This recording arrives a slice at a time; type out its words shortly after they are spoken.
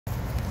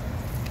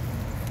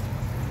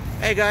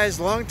Hey guys,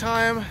 long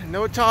time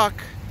no talk.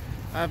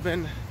 I've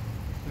been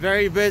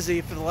very busy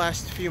for the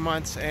last few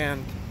months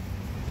and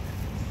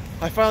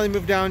I finally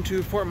moved down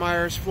to Fort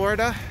Myers,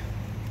 Florida,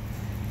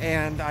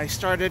 and I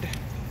started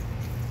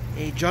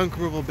a junk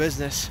removal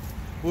business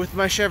with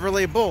my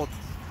Chevrolet Bolt.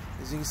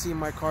 As you can see,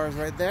 my car is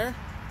right there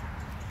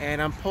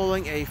and I'm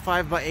pulling a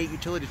 5x8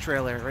 utility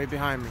trailer right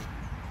behind me.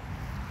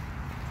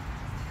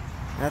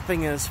 That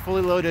thing is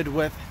fully loaded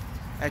with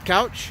a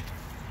couch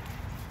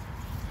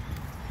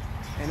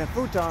and a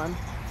futon,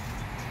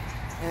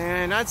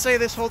 and I'd say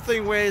this whole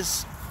thing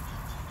weighs,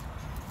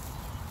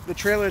 the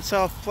trailer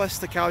itself plus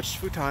the couch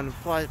futon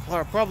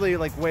probably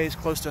like weighs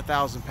close to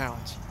 1,000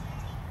 pounds.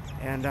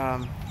 And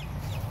I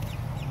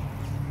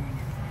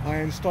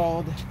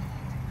installed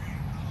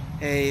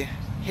a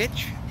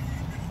hitch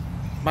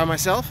by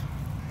myself,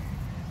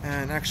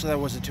 and actually that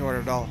wasn't $200.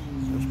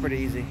 It was pretty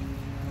easy.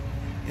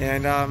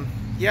 And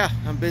yeah,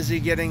 I'm busy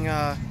getting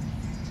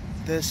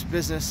this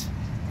business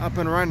up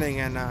and running,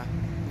 and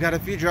got a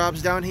few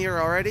jobs down here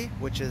already,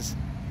 which is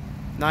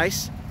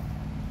nice.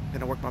 I'm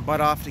gonna work my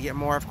butt off to get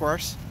more, of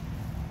course.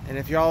 And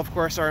if y'all, of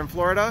course, are in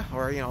Florida,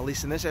 or at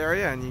least in this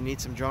area, and you need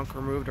some junk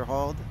removed or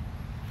hauled,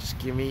 just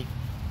give me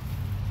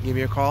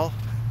a call.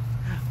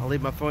 I'll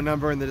leave my phone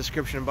number in the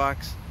description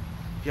box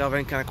if you have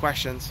any kind of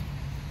questions.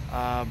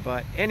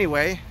 But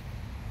anyway,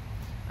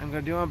 I'm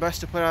gonna do my best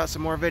to put out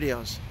some more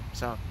videos.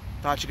 So,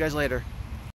 talk to you guys later.